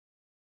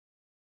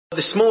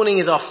This morning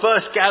is our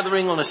first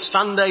gathering on a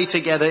Sunday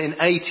together in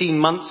 18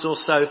 months or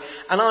so,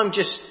 and I'm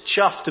just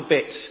chuffed to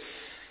bits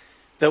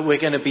that we're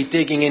going to be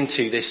digging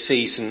into this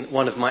season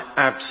one of my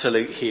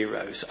absolute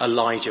heroes,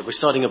 Elijah. We're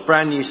starting a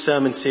brand new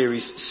sermon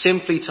series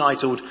simply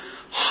titled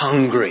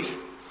Hungry,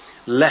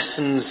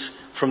 Lessons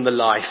from the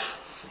Life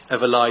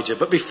of Elijah.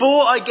 But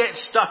before I get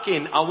stuck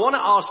in, I want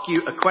to ask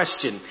you a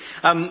question.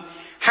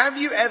 Have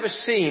you ever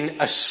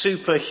seen a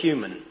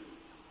superhuman?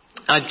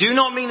 I do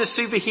not mean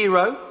a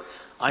superhero.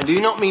 I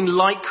do not mean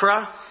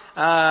lycra,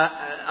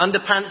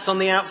 underpants on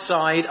the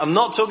outside. I'm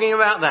not talking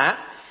about that.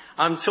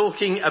 I'm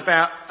talking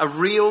about a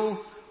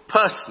real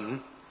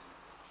person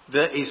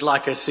that is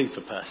like a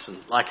super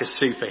person, like a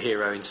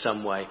superhero in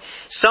some way.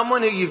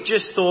 Someone who you've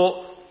just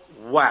thought,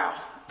 wow,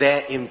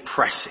 they're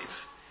impressive.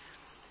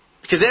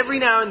 Because every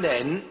now and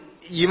then,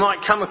 you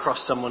might come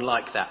across someone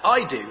like that.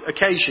 I do,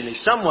 occasionally.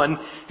 Someone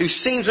who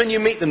seems, when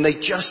you meet them, they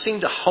just seem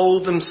to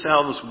hold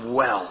themselves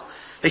well.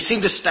 They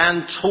seem to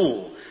stand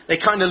tall. They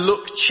kind of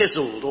look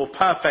chiseled or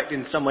perfect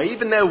in some way.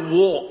 Even their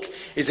walk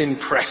is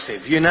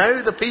impressive. You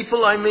know, the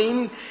people I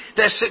mean,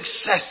 they're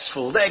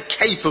successful, they're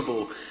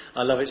capable.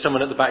 I love it.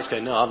 Someone at the back's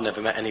going, no, I've never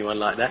met anyone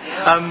like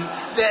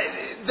that.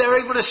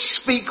 They're able to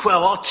speak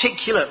well,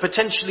 articulate,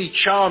 potentially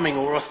charming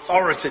or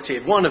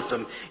authoritative. One of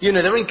them, you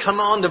know, they're in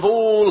command of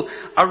all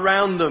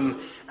around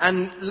them.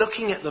 And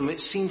looking at them, it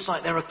seems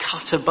like they're a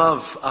cut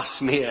above us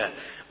mere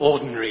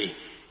ordinary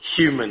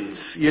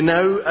humans, you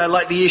know,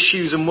 like the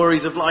issues and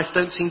worries of life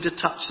don't seem to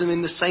touch them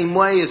in the same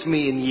way as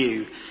me and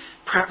you.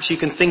 Perhaps you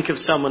can think of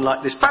someone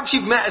like this. Perhaps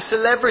you've met a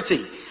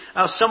celebrity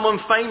or someone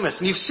famous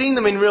and you've seen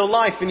them in real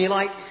life and you're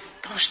like,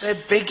 gosh,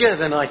 they're bigger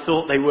than I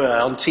thought they were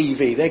on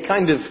TV. They're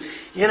kind of,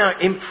 you know,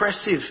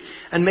 impressive,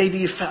 and maybe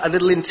you felt a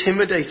little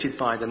intimidated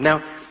by them.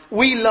 Now,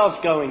 we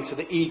love going to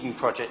the Eden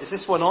Project. Is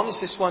this one on?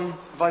 Is this one,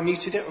 have I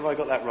muted it or have I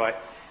got that right?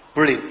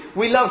 Brilliant.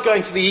 We love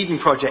going to the Eden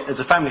Project as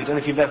a family. I don't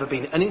know if you've ever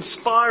been. An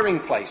inspiring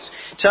place,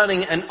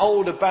 turning an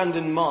old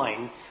abandoned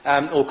mine,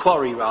 or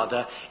quarry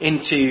rather,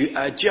 into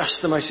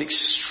just the most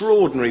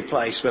extraordinary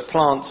place where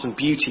plants and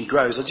beauty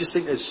grows. I just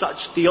think there's such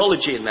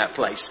theology in that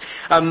place.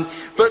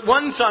 But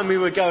one time we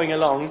were going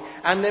along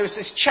and there was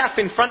this chap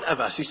in front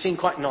of us who seemed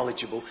quite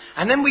knowledgeable.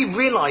 And then we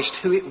realised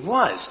who it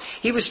was.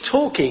 He was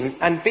talking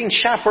and being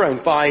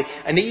chaperoned by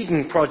an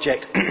Eden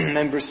Project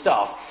member of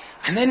staff.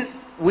 And then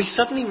we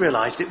suddenly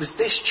realised it was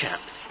this chap.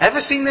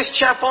 Ever seen this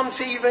chap on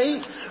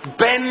TV?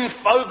 Ben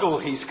Fogle,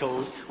 he's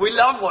called. We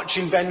love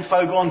watching Ben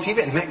Fogle on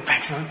TV. And Mick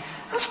Beck's like,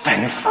 that's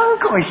Ben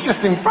Fogle. He's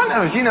just in front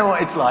of us. You know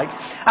what it's like.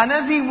 And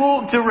as he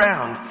walked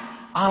around,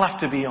 I'll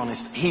have to be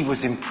honest, he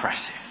was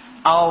impressive.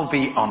 I'll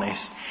be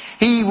honest.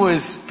 He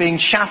was being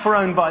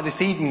chaperoned by this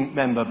Eden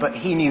member, but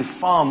he knew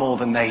far more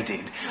than they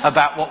did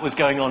about what was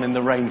going on in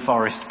the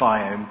rainforest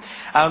biome.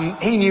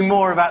 He knew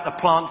more about the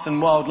plants and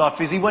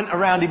wildlife. As he went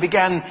around, he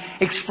began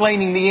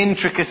explaining the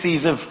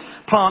intricacies of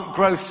plant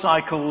growth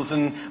cycles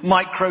and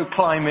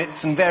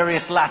microclimates and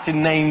various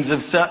Latin names of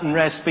certain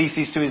rare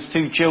species to his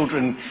two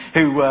children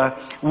who were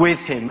with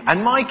him.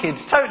 And my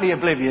kids, totally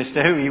oblivious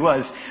to who he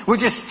was, were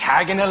just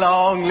tagging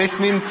along,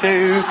 listening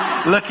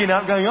to, looking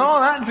up, going, oh,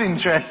 that's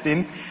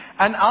interesting.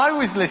 And I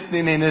was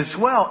listening in as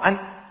well. And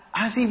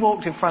as he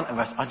walked in front of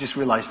us, I just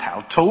realised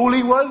how tall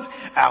he was,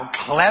 how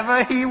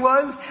clever he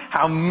was,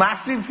 how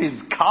massive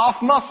his calf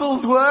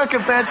muscles were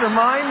compared to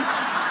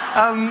mine.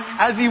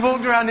 As he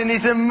walked around in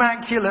his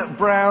immaculate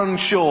brown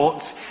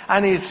shorts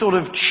and his sort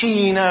of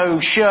chino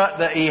shirt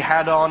that he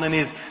had on and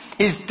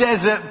his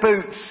desert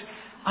boots.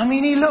 I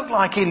mean, he looked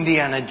like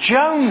Indiana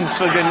Jones,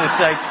 for goodness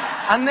sake.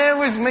 And there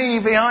was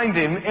me behind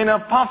him in a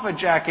puffer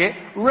jacket,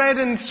 red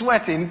and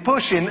sweating,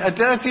 pushing a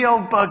dirty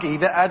old buggy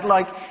that had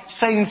like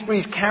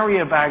Sainsbury's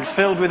carrier bags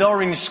filled with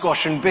orange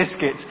squash and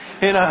biscuits,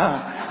 you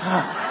know.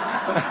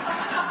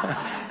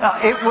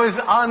 It was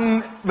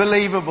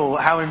unbelievable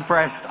how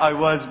impressed I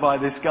was by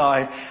this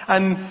guy.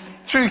 And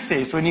truth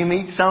is, when you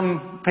meet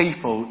some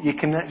people, you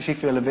can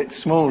actually feel a bit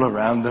small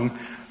around them.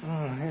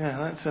 Oh,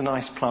 yeah, that's a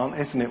nice plant,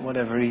 isn't it?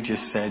 Whatever he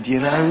just said, you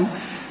know.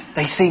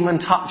 They seem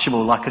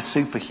untouchable, like a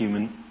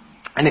superhuman.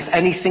 And if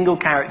any single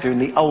character in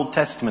the Old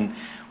Testament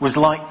was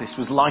like this,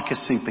 was like a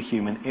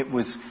superhuman, it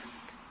was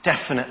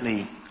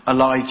definitely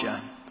Elijah,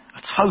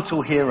 a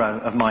total hero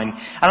of mine.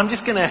 And I'm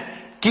just going to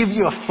give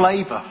you a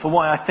flavour for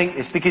why I think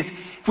this, because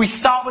if we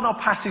start with our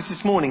passage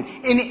this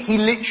morning, in it he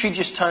literally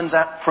just turns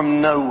out from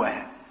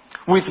nowhere.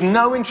 With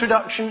no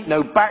introduction,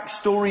 no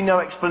backstory, no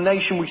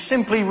explanation, we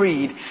simply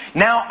read,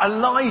 now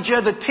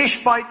Elijah the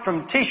Tishbite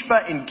from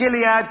Tishba in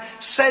Gilead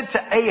said to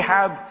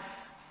Ahab,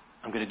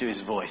 I'm going to do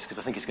his voice because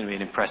I think it's going to be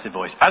an impressive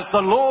voice. As the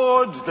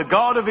Lord, the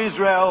God of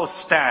Israel,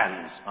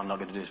 stands. I'm not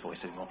going to do his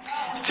voice anymore.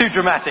 It's too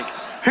dramatic.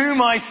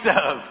 Whom I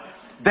serve,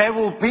 there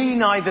will be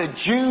neither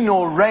dew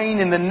nor rain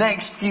in the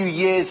next few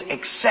years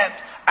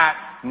except at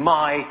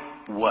my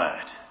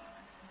word.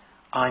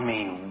 I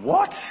mean,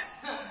 what?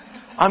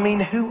 I mean,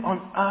 who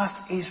on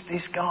earth is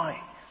this guy?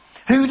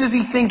 Who does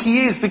he think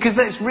he is? Because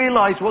let's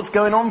realise what's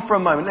going on for a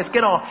moment. Let's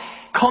get our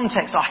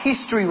context, our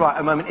history right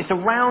a moment. It's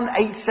around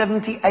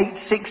 870,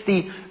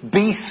 860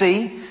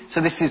 BC.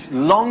 So this is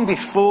long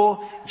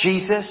before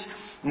Jesus.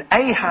 And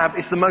Ahab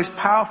is the most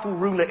powerful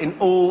ruler in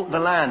all the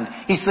land.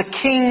 He's the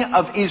king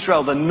of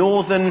Israel, the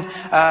northern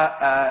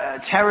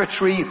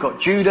territory. You've got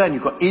Judah and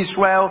you've got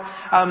Israel.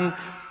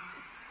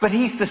 But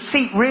he's the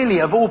seat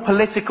really of all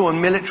political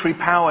and military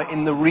power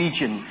in the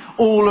region.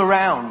 All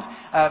around,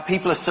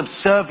 people are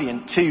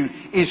subservient to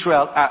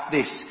Israel at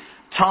this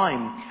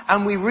time.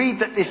 And we read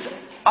that this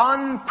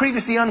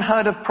previously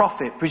unheard of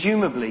prophet,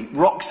 presumably,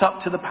 rocks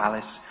up to the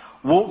palace,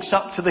 walks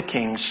up to the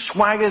king,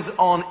 swaggers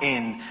on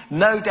in,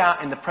 no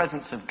doubt in the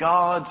presence of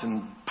guards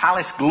and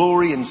palace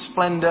glory and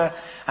splendour,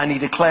 and he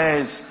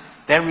declares,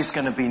 there is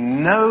going to be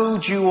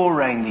no dew or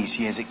rain these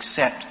years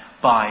except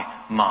by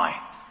my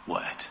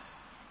word.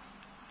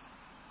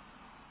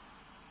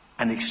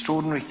 And the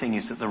extraordinary thing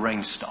is that the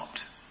rain stopped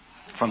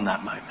from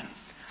that moment.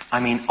 I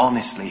mean,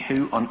 honestly,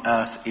 who on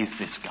earth is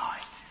this guy?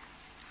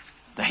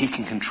 That he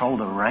can control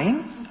the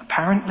rain,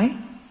 apparently?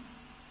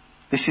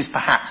 This is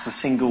perhaps the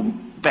single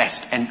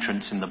best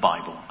entrance in the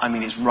Bible. I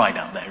mean, it's right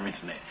up there,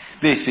 isn't it?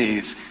 This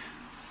is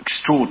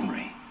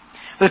extraordinary.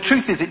 The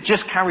truth is, it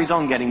just carries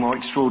on getting more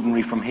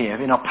extraordinary from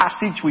here. In our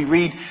passage, we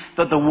read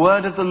that the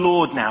word of the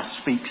Lord now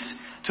speaks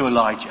to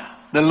Elijah.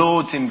 The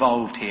Lord's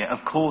involved here.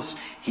 Of course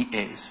he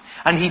is.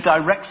 And he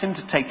directs him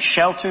to take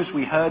shelter, as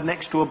we heard,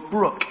 next to a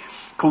brook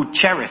called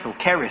Cherith,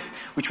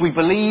 which we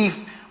believe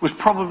was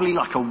probably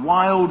like a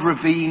wild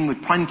ravine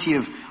with plenty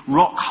of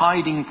rock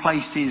hiding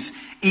places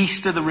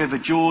east of the River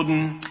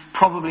Jordan,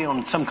 probably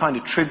on some kind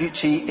of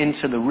tributary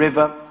into the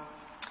river.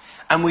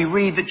 And we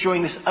read that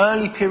during this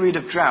early period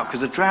of drought,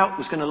 because the drought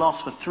was going to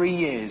last for 3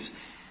 years,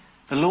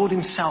 the Lord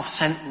himself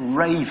sent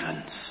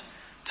ravens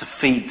to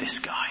feed this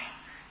guy.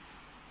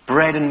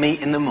 Bread and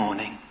meat in the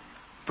morning,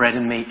 bread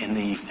and meat in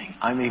the evening.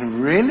 I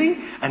mean, really?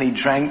 And he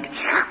drank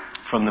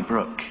from the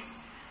brook.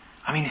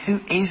 I mean, who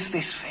is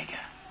this figure?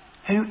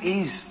 Who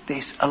is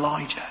this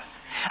Elijah?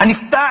 And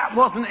if that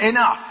wasn't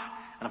enough,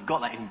 and I've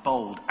got that in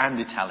bold and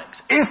italics,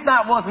 if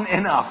that wasn't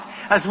enough,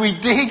 as we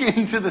dig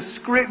into the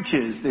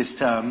scriptures this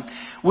term,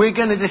 we're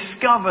going to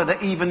discover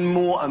that even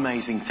more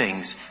amazing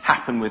things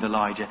happen with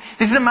Elijah.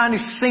 This is a man who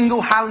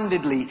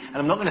single-handedly, and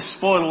I'm not going to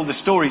spoil all the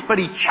stories, but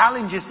he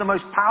challenges the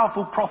most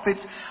powerful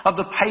prophets of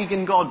the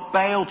pagan god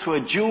Baal to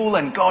a duel,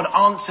 and God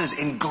answers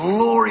in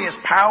glorious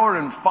power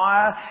and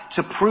fire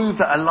to prove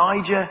that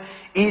Elijah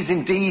is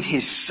indeed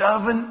his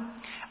servant.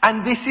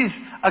 And this is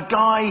a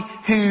guy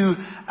who,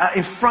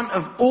 in front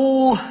of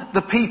all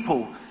the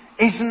people,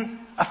 isn't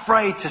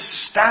afraid to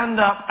stand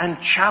up and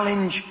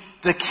challenge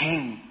the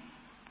king.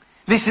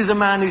 This is a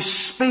man who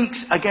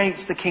speaks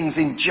against the king's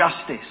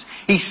injustice.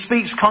 He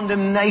speaks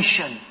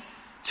condemnation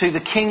to the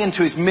king and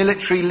to his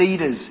military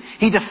leaders.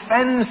 He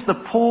defends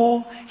the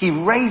poor. He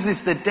raises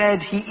the dead.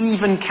 He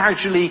even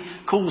casually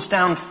calls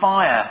down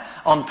fire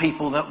on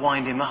people that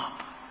wind him up.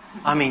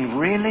 I mean,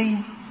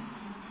 really?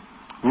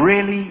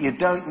 Really, you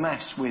don't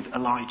mess with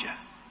Elijah.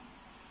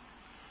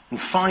 And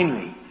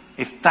finally,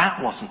 if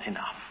that wasn't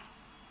enough,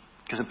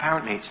 because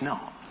apparently it's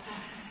not,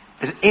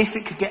 as if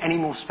it could get any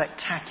more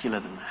spectacular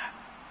than that,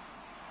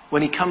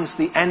 when he comes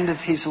to the end of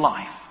his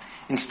life,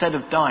 instead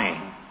of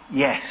dying,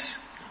 yes,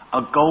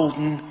 a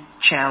golden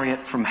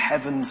chariot from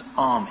heaven's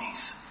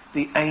armies,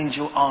 the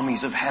angel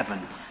armies of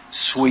heaven,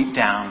 sweep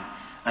down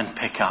and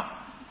pick up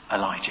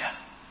Elijah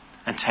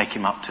and take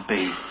him up to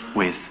be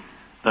with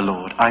the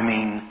Lord. I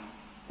mean,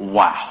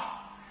 wow.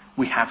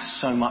 We have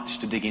so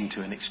much to dig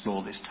into and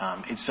explore this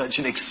term. It's such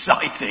an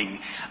exciting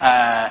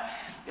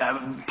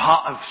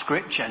part of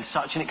Scripture and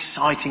such an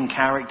exciting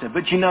character.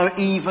 But you know,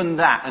 even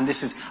that, and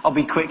this is, I'll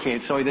be quick here,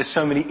 sorry, there's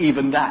so many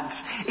even that's.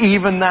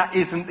 Even that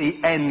isn't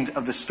the end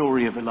of the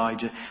story of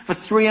Elijah. For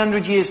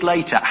 300 years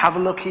later, have a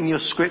look in your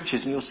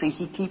Scriptures and you'll see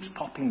he keeps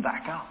popping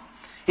back up.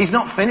 He's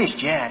not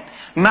finished yet.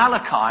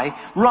 Malachi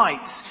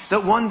writes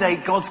that one day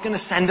God's going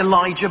to send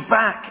Elijah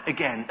back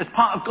again. As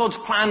part of God's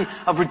plan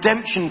of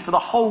redemption for the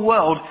whole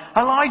world,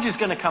 Elijah's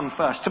going to come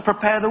first to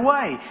prepare the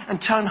way and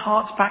turn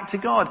hearts back to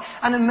God.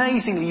 And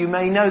amazingly, you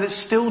may know that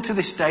still to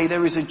this day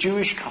there is a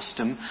Jewish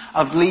custom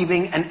of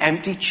leaving an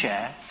empty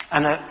chair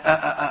and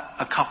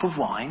a cup of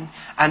wine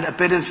and a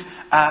bit of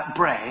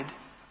bread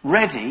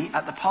ready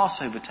at the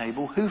Passover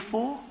table. Who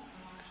for?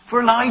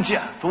 For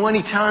Elijah, for when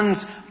he turns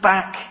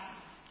back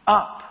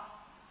up.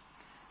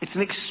 It's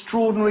an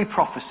extraordinary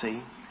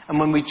prophecy, and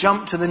when we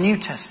jump to the New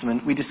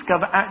Testament, we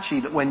discover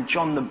actually that when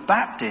John the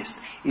Baptist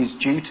is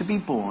due to be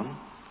born,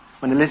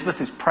 when Elizabeth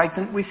is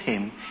pregnant with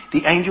him,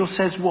 the angel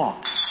says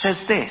what?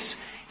 Says this: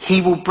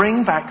 he will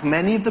bring back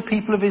many of the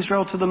people of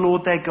Israel to the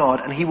Lord their God,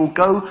 and he will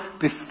go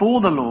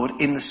before the Lord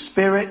in the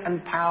spirit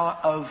and power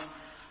of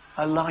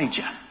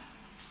Elijah,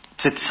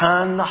 to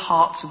turn the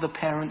hearts of the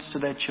parents to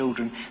their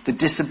children, the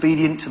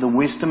disobedient to the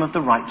wisdom of the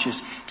righteous,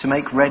 to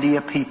make ready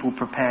a people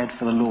prepared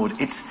for the Lord.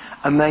 It's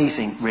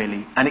amazing,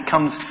 really. And it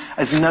comes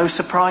as no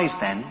surprise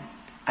then.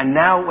 And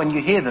now when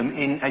you hear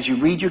them, as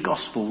you read your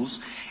Gospels,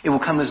 it will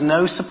come as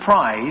no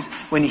surprise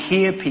when you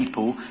hear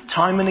people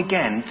time and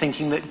again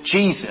thinking that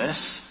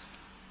Jesus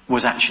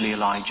was actually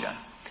Elijah.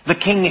 The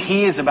king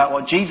hears about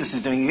what Jesus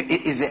is doing.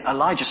 Is it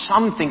Elijah?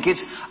 Some think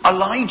it's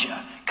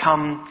Elijah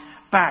come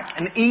back.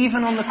 And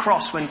even on the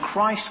cross, when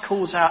Christ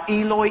calls out,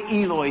 Eloi,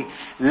 Eloi,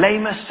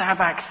 lema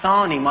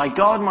sabachthani, my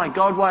God,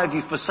 why have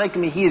you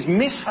forsaken me? He is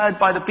misheard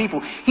by the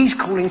people. He's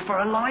calling for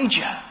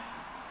Elijah.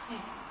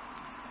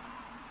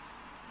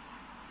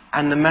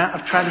 And the Mount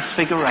of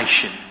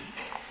Transfiguration,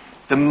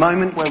 the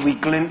moment where we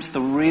glimpse the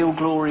real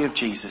glory of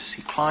Jesus,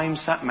 he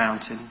climbs that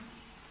mountain.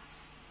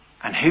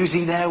 And who's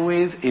he there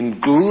with? In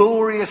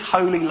glorious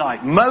holy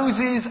light.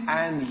 Moses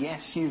and,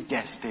 yes, you've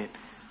guessed it,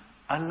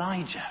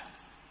 Elijah.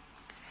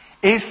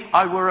 If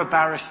I were a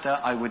barrister,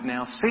 I would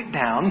now sit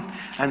down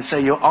and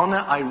say, Your Honour,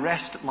 I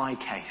rest my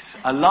case.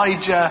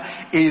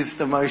 Elijah is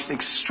the most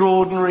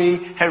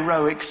extraordinary,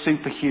 heroic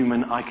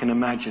superhuman I can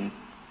imagine.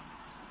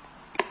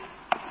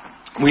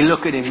 We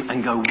look at him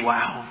and go,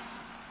 wow.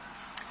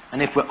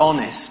 And if we're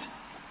honest,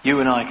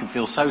 you and I can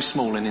feel so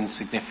small and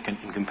insignificant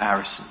in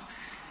comparison.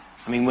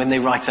 I mean, when they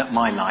write up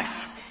my life,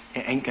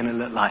 it ain't going to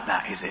look like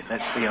that, is it?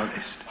 Let's be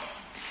honest.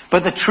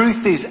 But the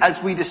truth is, as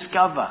we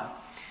discover,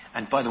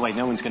 and by the way,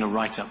 no one's going to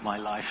write up my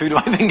life. Who do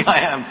I think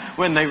I am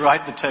when they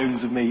write the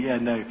tomes of me? Yeah,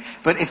 no.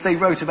 But if they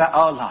wrote about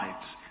our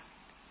lives,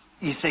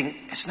 you think,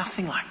 it's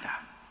nothing like that.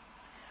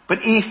 But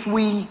if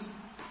we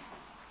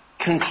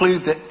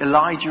conclude that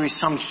Elijah is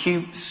some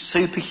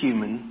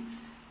superhuman,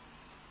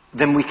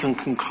 then we can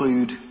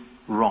conclude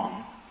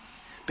wrong.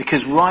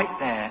 Because right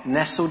there,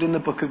 nestled in the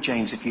book of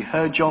James, if you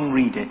heard John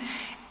read it,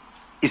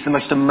 is the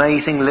most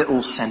amazing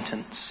little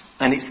sentence.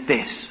 And it's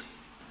this.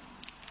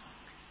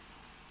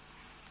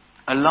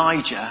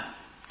 Elijah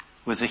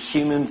was a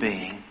human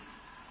being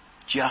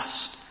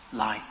just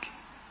like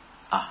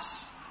us.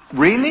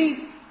 Really?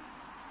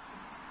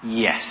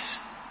 Yes.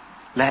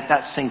 Let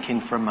that sink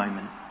in for a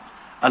moment.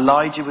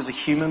 Elijah was a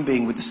human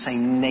being with the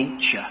same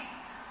nature,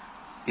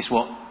 is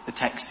what the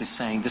text is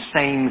saying. The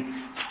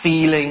same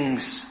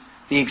feelings,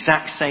 the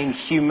exact same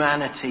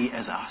humanity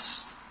as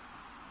us.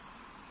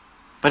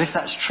 But if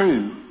that's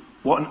true,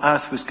 what on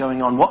earth was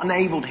going on? What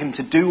enabled him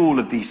to do all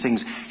of these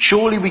things?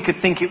 Surely we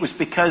could think it was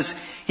because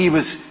he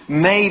was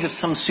made of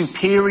some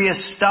superior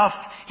stuff.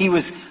 He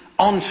was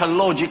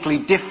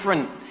ontologically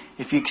different,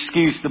 if you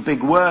excuse the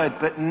big word.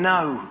 But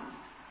no,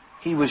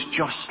 he was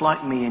just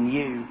like me and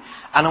you.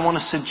 And I want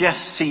to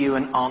suggest to you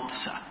an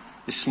answer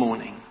this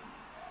morning.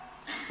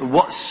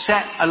 What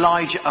set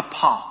Elijah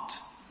apart,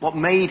 what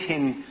made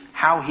him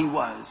how he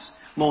was,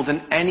 more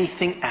than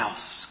anything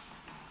else.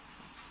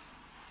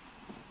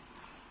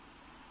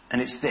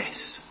 And it's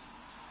this.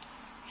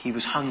 He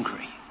was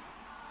hungry.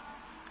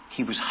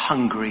 He was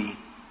hungry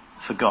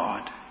for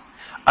God.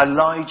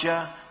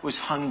 Elijah was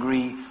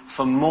hungry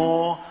for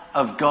more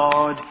of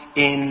God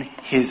in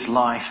his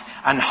life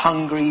and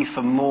hungry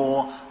for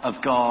more of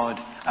God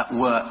at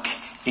work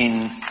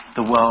in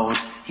the world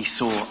he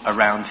saw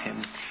around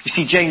him. You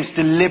see, James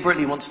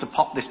deliberately wants to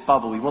pop this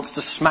bubble. He wants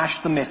to smash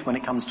the myth when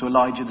it comes to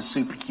Elijah the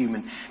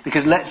superhuman.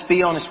 Because let's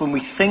be honest, when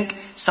we think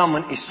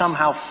someone is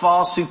somehow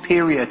far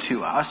superior to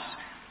us,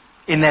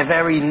 in their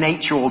very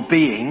nature or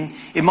being,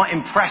 it might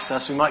impress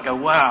us. We might go,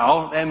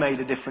 wow, they're made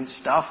of different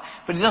stuff.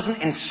 But it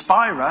doesn't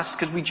inspire us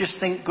because we just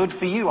think, good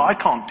for you. I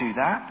can't do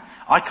that.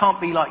 I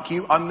can't be like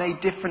you. I'm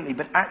made differently.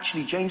 But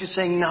actually, James is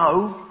saying,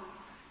 no,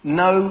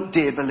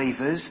 dear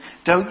believers.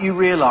 Don't you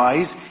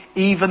realise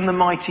even the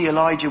mighty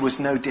Elijah was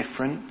no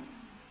different?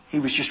 He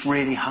was just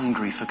really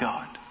hungry for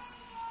God.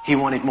 He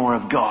wanted more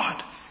of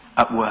God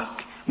at work.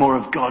 More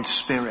of God's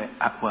Spirit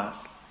at work.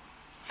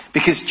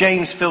 Because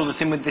James fills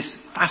us in with this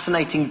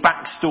fascinating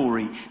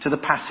backstory to the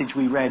passage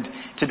we read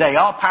today.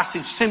 Our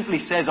passage simply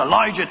says,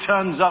 Elijah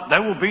turns up,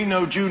 there will be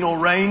no dew nor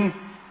rain.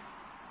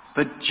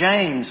 But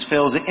James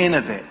fills it in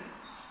a bit.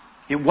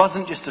 It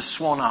wasn't just a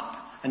swan up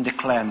and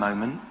declare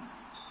moment.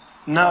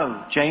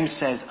 No, James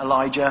says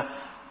Elijah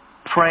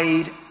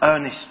prayed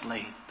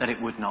earnestly that it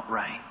would not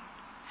rain.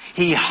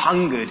 He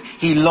hungered,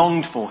 he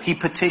longed for, he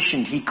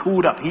petitioned, he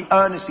called up, he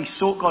earnestly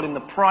sought God in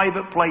the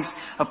private place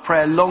of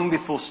prayer long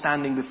before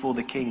standing before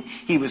the king.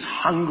 He was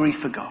hungry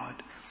for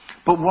God.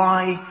 But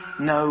why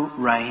no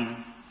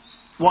rain?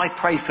 Why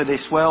pray for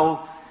this?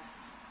 Well,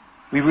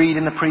 we read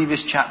in the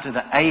previous chapter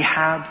that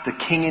Ahab,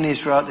 the king in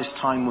Israel at this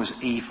time, was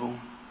evil.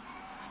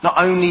 Not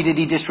only did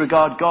he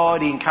disregard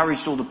God, he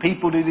encouraged all the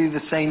people to do the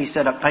same. He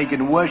set up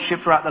pagan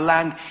worship throughout the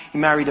land. He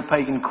married a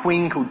pagan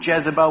queen called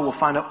Jezebel. We'll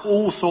find out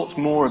all sorts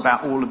more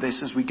about all of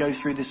this as we go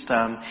through this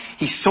term.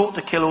 He sought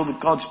to kill all of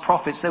God's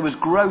prophets. There was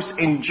gross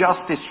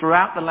injustice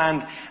throughout the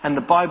land. And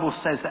the Bible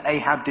says that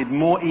Ahab did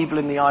more evil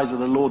in the eyes of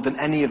the Lord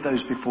than any of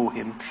those before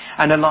him.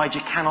 And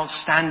Elijah cannot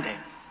stand it.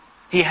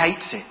 He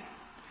hates it.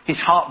 His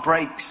heart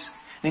breaks.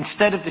 And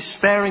instead of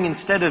despairing,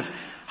 instead of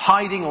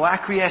hiding or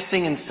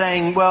acquiescing and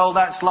saying, well,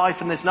 that's life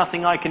and there's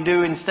nothing I can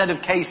do, instead of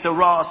que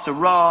sera,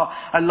 sera,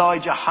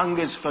 Elijah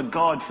hungers for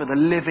God, for the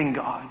living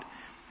God.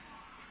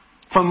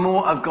 For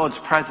more of God's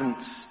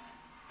presence.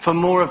 For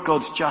more of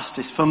God's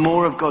justice. For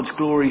more of God's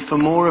glory. For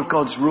more of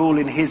God's rule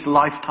in his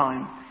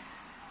lifetime.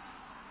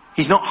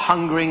 He's not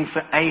hungering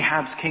for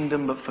Ahab's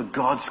kingdom, but for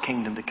God's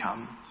kingdom to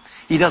come.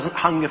 He doesn't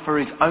hunger for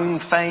his own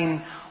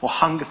fame or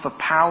hunger for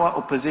power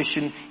or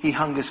position. He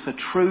hungers for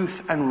truth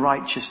and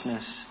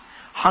righteousness.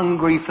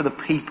 hungry for the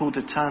people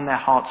to turn their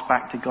hearts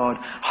back to God,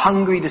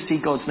 hungry to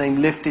see God's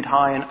name lifted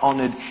high and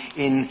honoured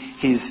in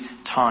his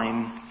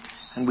time.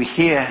 And we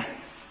hear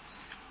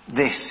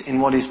this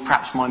in what is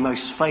perhaps my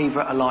most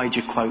favourite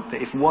Elijah quote,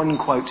 that if one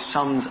quote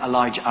sums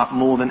Elijah up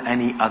more than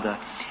any other,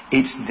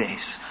 it's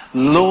this: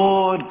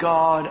 Lord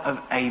God of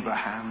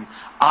Abraham,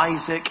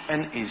 Isaac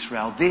and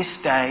Israel, this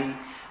day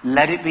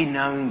let it be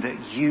known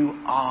that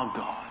you are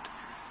God,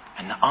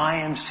 and that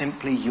I am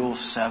simply your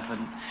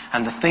servant,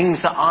 and the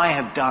things that I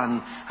have done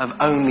have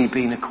only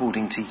been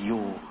according to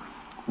your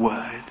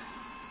word.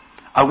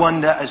 I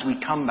wonder, as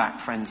we come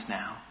back, friends,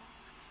 now,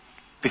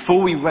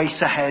 before we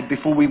race ahead,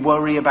 before we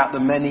worry about the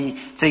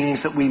many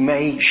things that we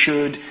may,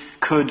 should,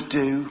 could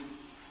do,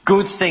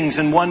 good things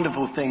and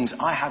wonderful things,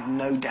 I have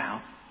no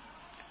doubt,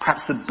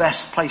 perhaps the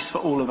best place for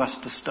all of us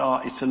to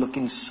start is to look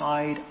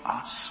inside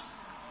us.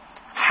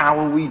 How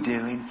are we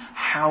doing?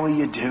 How are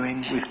you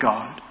doing with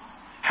God?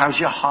 How's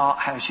your heart?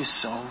 How's your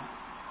soul?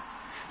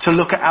 To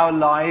look at our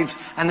lives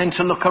and then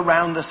to look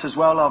around us as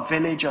well, our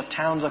village, our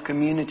towns, our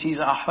communities,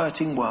 our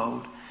hurting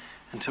world,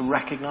 and to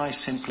recognise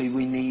simply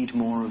we need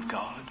more of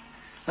God.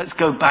 Let's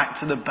go back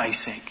to the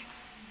basic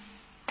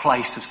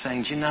place of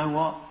saying, do you know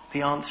what?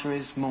 The answer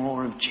is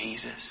more of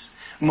Jesus.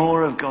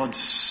 More of God's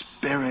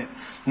Spirit.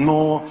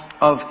 More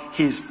of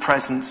his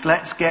presence.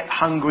 Let's get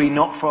hungry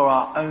not for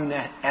our own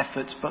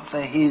efforts, but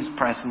for his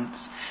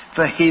presence,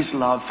 for his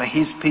love, for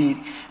his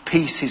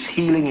peace, his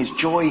healing, his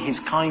joy, his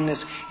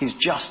kindness, his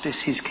justice,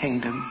 his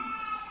kingdom.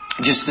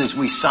 Just as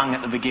we sung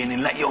at the beginning,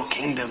 let your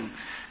kingdom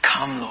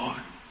come, Lord.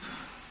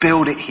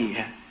 Build it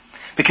here.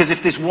 Because if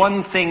there's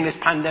one thing this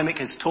pandemic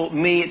has taught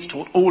me, it's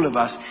taught all of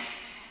us,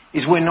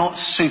 is we're not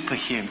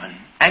superhuman.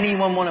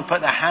 Anyone want to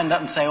put their hand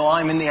up and say, oh,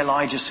 I'm in the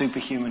Elijah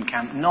superhuman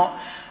camp? Not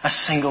a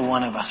single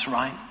one of us,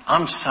 right?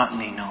 I'm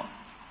certainly not.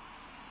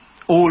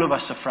 All of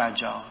us are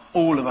fragile.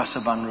 All of us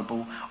are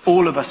vulnerable.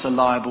 All of us are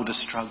liable to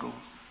struggle.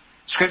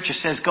 Scripture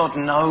says God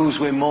knows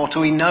we're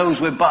mortal. He knows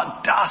we're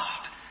but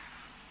dust.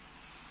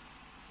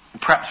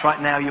 And perhaps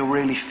right now you're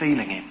really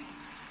feeling it.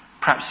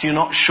 Perhaps you're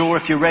not sure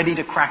if you're ready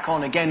to crack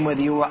on again, whether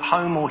you're at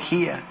home or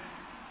here.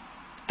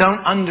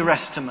 Don't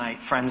underestimate,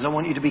 friends. I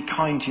want you to be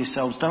kind to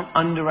yourselves. Don't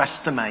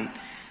underestimate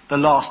the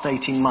last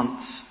 18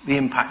 months, the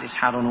impact it's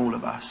had on all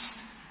of us.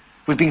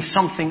 We've been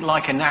something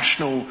like a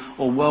national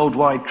or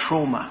worldwide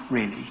trauma,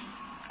 really.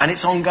 And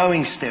it's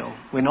ongoing still.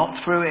 We're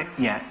not through it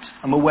yet.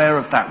 I'm aware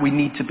of that. We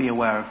need to be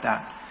aware of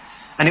that.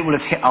 And it will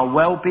have hit our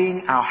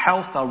well-being, our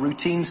health, our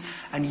routines,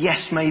 and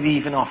yes, maybe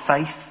even our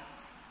faith.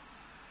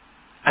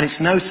 And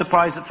it's no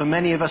surprise that for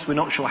many of us, we're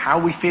not sure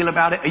how we feel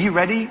about it. Are you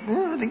ready?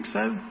 I think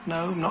so. No,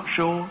 I'm not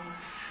sure.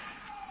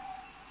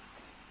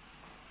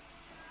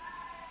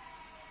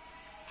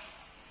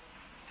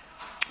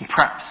 And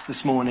perhaps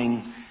this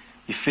morning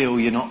you feel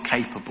you're not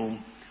capable,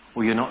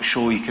 or you're not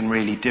sure you can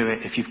really do it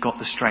if you've got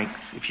the strength,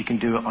 if you can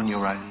do it on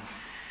your own.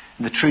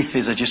 And the truth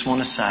is, I just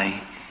want to say,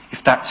 if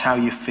that's how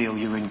you feel,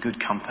 you're in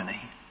good company.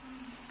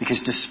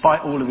 Because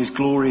despite all of his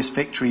glorious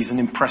victories and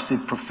impressive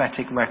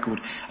prophetic record,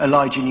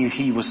 Elijah knew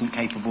he wasn't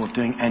capable of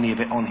doing any of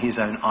it on his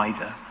own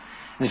either.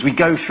 And as we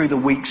go through the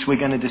weeks, we're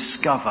going to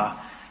discover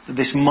that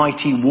this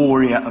mighty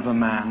warrior of a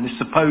man, this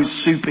supposed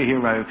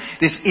superhero,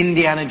 this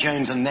Indiana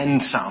Jones and then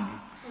some,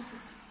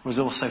 was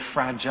also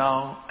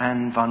fragile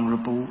and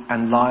vulnerable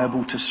and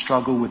liable to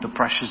struggle with the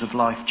pressures of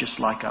life just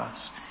like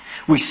us.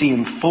 We see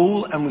him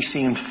fall and we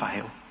see him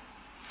fail.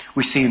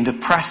 We see him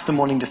depressed and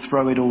wanting to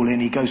throw it all in.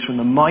 He goes from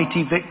the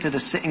mighty victor to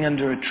sitting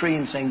under a tree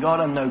and saying,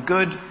 God, I'm no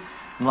good.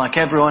 And like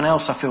everyone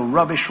else, I feel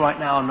rubbish right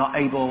now. I'm not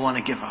able. I want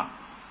to give up.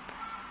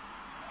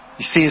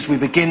 You see, as we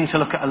begin to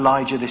look at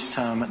Elijah this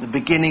term, at the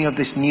beginning of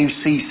this new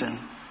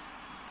season,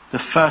 the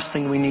first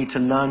thing we need to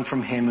learn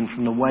from him and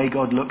from the way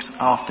God looks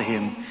after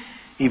him,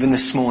 even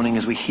this morning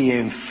as we hear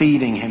him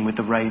feeding him with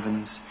the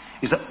ravens,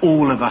 is that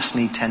all of us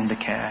need tender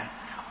care.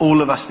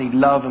 All of us need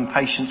love and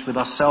patience with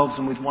ourselves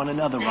and with one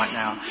another right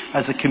now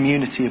as a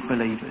community of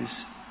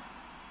believers.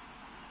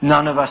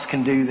 None of us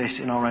can do this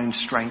in our own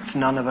strength.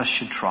 None of us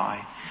should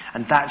try.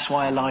 And that's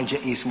why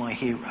Elijah is my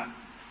hero.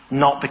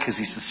 Not because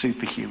he's the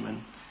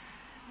superhuman.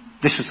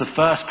 This was the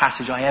first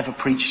passage I ever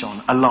preached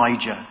on,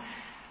 Elijah,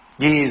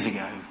 years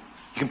ago.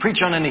 You can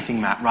preach on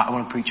anything, Matt. Right, I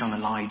want to preach on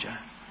Elijah.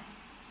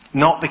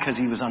 Not because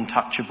he was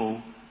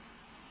untouchable,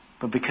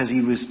 but because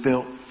he was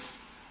built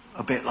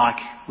a bit like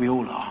we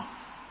all are.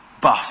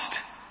 Bust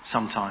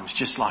sometimes,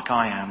 just like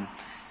I am.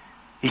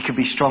 He could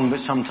be strong, but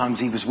sometimes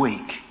he was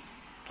weak,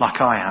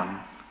 like I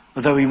am.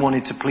 Although he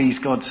wanted to please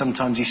God,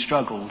 sometimes he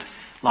struggled,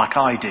 like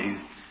I do.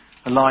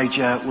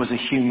 Elijah was a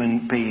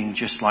human being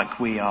just like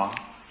we are.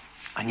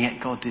 And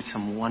yet God did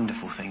some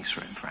wonderful things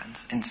for him, friends.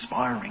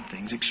 Inspiring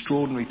things,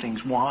 extraordinary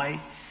things.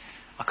 Why?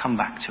 I'll come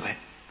back to it.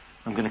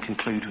 I'm going to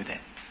conclude with it.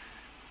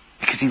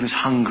 Because he was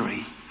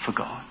hungry for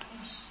God.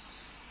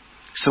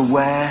 So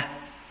where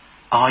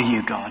are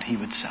you, God, he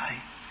would say.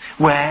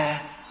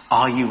 Where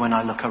are you when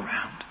I look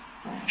around?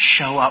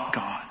 Show up,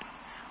 God.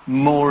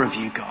 More of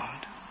you,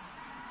 God.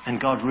 And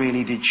God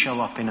really did show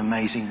up in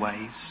amazing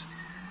ways.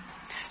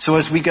 So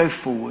as we go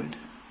forward,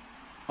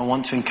 I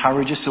want to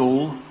encourage us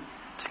all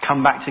to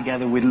come back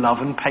together with love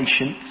and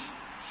patience.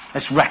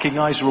 Let's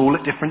recognise we're all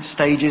at different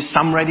stages,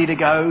 some ready to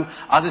go,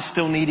 others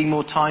still needing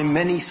more time,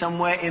 many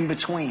somewhere in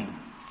between.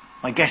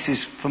 My guess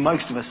is for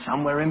most of us,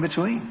 somewhere in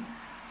between.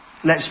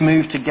 Let's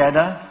move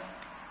together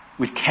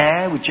with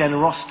care, with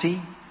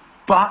generosity,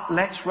 but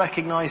let's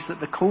recognise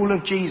that the call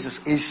of Jesus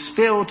is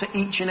still to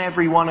each and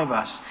every one of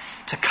us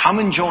to come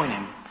and join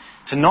him,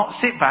 to not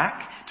sit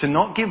back, to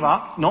not give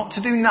up, not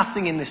to do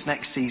nothing in this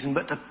next season,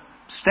 but to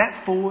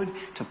step forward,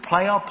 to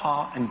play our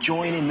part and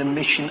join in the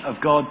mission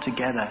of God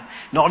together.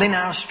 Not in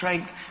our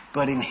strength,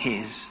 but in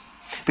his.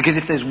 Because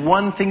if there's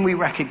one thing we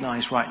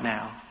recognise right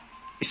now,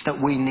 it's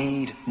that we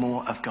need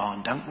more of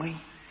God, don't we?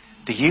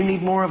 Do you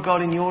need more of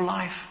God in your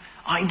life?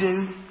 I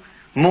do.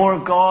 More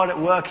of God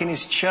at work in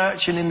his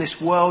church and in this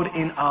world,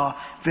 in our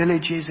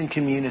villages and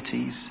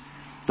communities.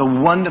 The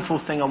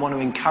wonderful thing I want to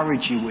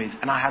encourage you with,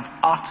 and I have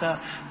utter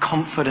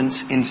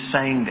confidence in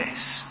saying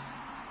this,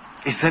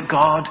 is that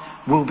God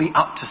will be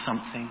up to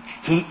something.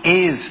 He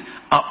is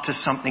up to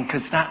something,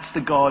 because that's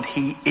the God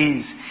he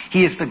is.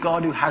 He is the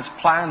God who has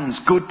plans,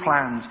 good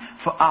plans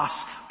for us,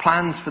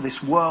 plans for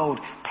this world,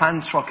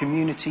 plans for our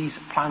communities,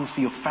 plans for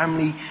your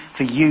family,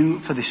 for you,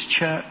 for this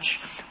church,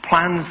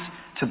 plans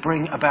to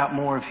bring about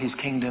more of his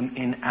kingdom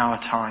in our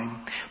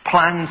time.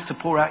 Plans to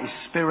pour out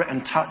his Spirit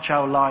and touch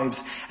our lives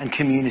and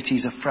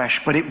communities afresh.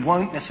 But it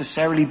won't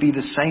necessarily be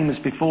the same as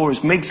before.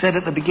 As Mig said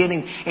at the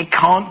beginning, it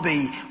can't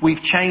be.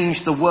 We've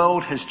changed. The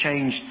world has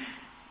changed.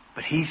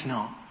 But he's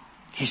not.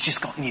 He's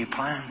just got new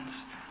plans.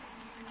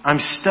 I'm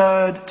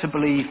stirred to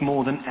believe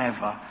more than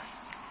ever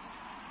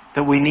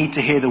that we need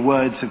to hear the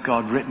words of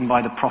God written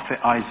by the prophet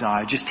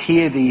Isaiah. Just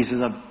hear these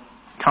as I've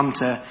come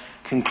to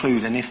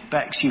conclude. And if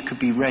Bex, you could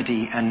be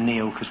ready and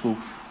kneel, because we'll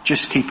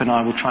just keep an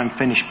eye. We'll try and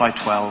finish by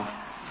 12.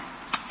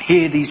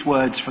 Hear these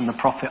words from the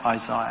prophet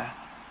Isaiah.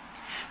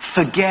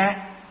 Forget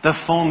the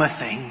former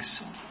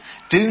things.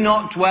 Do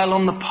not dwell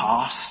on the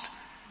past.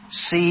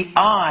 See,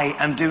 I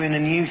am doing a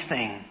new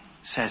thing,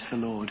 says the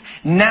Lord.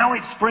 Now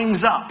it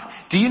springs up.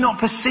 Do you not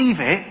perceive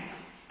it?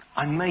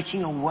 I'm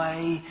making a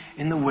way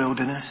in the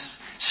wilderness,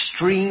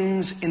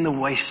 streams in the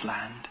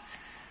wasteland.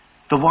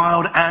 The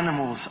wild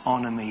animals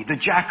honour me, the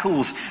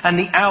jackals and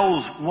the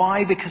owls.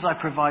 Why? Because I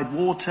provide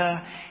water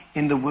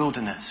in the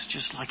wilderness,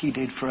 just like he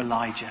did for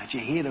Elijah. Do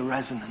you hear the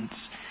resonance?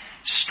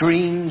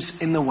 Streams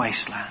in the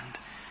wasteland,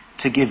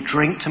 to give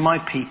drink to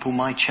my people,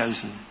 my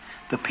chosen,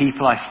 the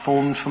people I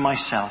formed for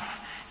myself,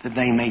 that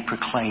they may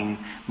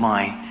proclaim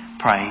my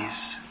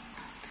praise.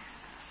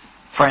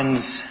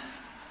 Friends,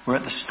 we're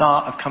at the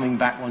start of coming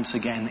back once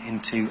again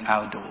into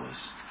our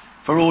doors.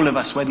 For all of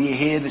us, whether you're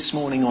here this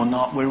morning or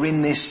not, we're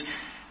in this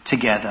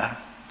together.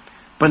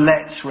 But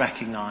let's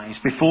recognise,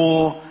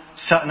 before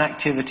certain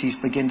activities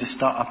begin to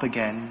start up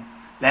again,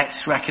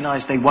 let's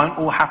recognise they won't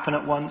all happen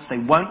at once. They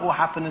won't all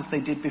happen as they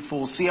did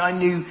before. See, I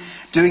knew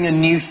doing a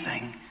new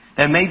thing.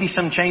 There may be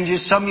some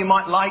changes. Some you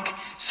might like,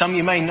 some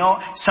you may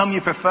not. Some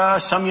you prefer,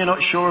 some you're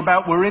not sure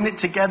about. We're in it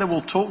together.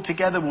 We'll talk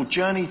together. We'll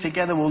journey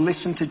together. We'll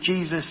listen to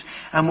Jesus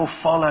and we'll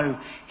follow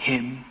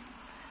him.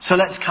 So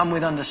let's come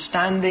with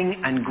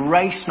understanding and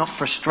grace, not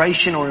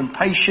frustration or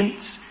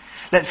impatience.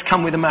 Let's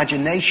come with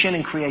imagination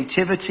and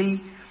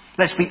creativity.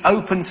 Let's be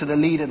open to the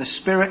lead of the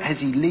Spirit as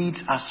he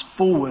leads us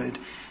forward.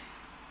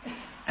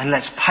 And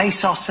let's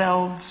pace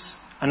ourselves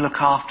and look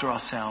after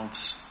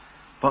ourselves.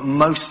 But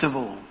most of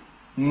all,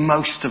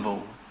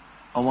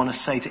 I want to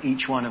say to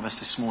each one of us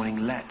this morning,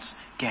 let's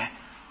get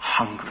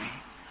hungry.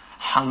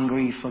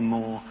 Hungry for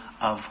more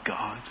of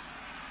God.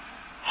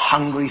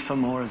 Hungry for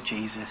more of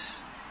Jesus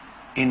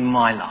in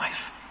my life,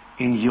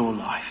 in your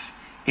life,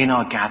 in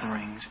our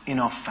gatherings, in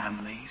our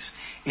families,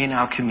 in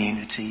our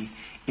community,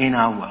 in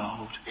our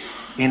world,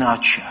 in our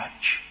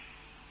church.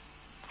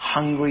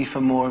 Hungry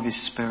for more of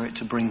his Spirit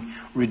to bring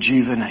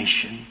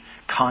rejuvenation,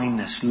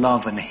 kindness,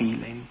 love and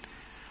healing.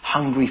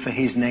 Hungry for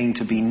his name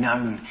to be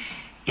known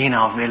in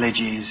our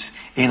villages,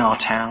 in our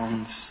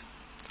towns.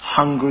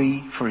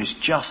 Hungry for his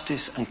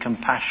justice and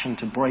compassion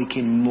to break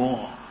in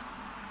more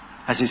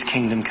as his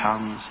kingdom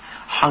comes.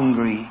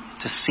 Hungry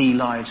to see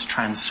lives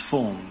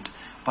transformed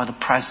by the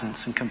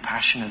presence and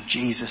compassion of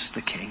Jesus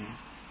the King.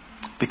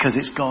 Because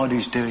it's God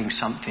who's doing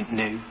something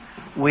new.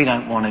 We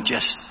don't want to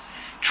just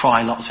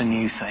try lots of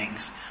new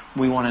things.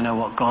 We want to know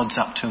what God's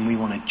up to and we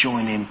want to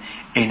join him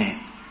in it.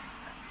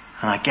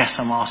 And I guess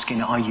I'm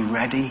asking, are you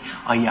ready?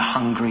 Are you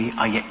hungry?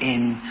 Are you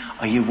in?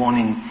 Are you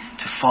wanting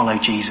to follow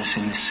Jesus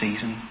in this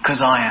season?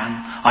 Because I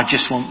am. I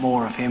just want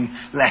more of him,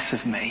 less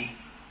of me.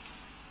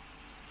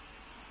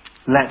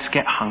 Let's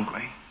get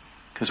hungry.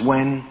 Because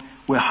when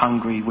we're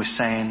hungry, we're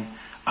saying,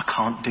 I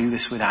can't do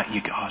this without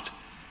you, God.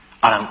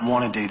 I don't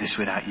want to do this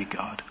without you,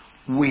 God.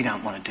 We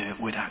don't want to do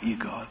it without you,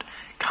 God.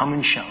 Come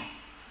and show.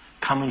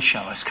 Come and show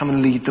us. Come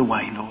and lead the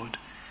way, Lord.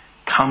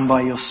 Come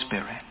by your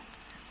Spirit.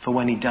 For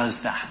when he does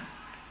that,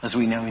 as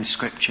we know in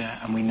Scripture,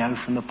 and we know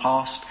from the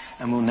past,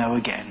 and we'll know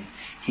again,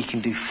 he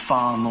can do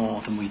far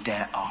more than we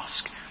dare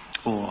ask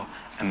or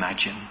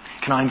imagine.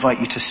 Can I invite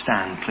you to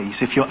stand, please,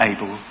 if you're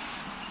able?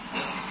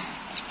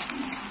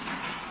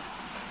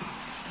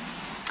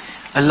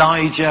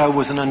 Elijah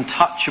was an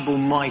untouchable,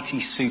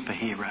 mighty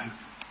superhero.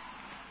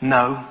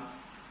 No.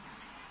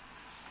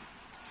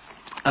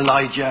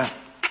 Elijah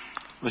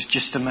was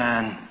just a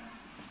man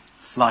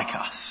like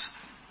us,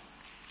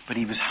 but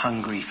he was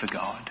hungry for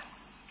God.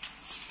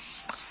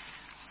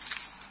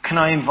 Can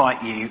I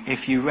invite you,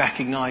 if you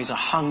recognise a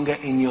hunger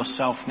in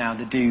yourself now,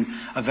 to do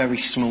a very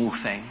small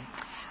thing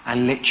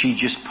and literally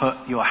just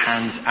put your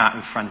hands out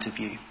in front of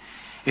you.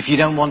 If you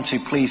don't want to,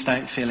 please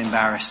don't feel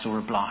embarrassed or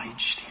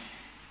obliged.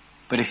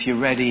 But if you're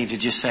ready to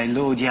just say,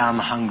 Lord, yeah, I'm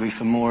hungry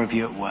for more of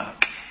you at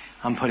work.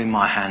 I'm putting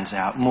my hands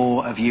out,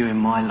 more of you in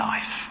my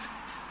life.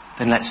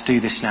 Then let's do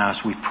this now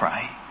as we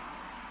pray.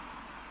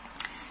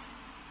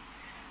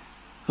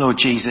 Lord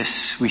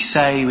Jesus, we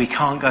say we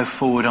can't go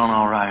forward on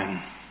our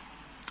own.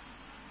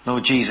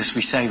 Lord Jesus,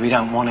 we say we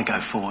don't want to go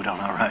forward on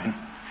our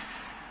own.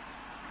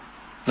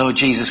 Lord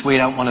Jesus, we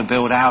don't want to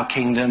build our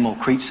kingdom or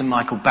Crete St.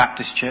 Michael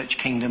Baptist Church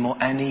kingdom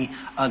or any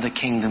other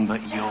kingdom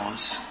but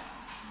yours.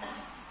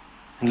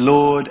 And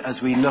Lord, as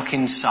we look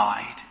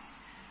inside,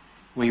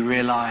 we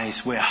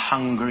realise we're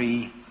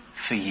hungry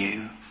for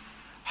you.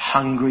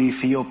 Hungry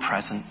for your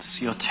presence,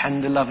 your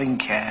tender loving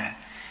care,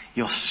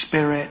 your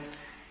spirit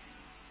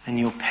and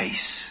your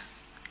peace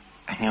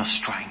and your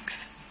strength.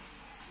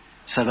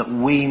 So that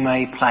we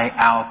may play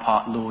our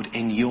part, Lord,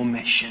 in your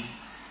mission,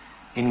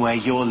 in where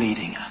you're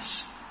leading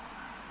us.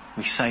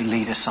 We say,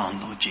 lead us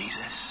on, Lord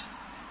Jesus.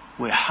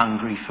 We're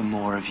hungry for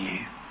more of you.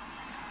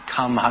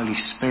 Come, Holy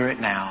Spirit,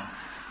 now,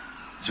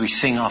 as we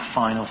sing our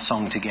final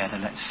song together.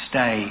 Let's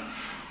stay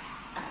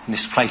in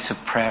this place of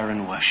prayer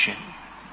and worship.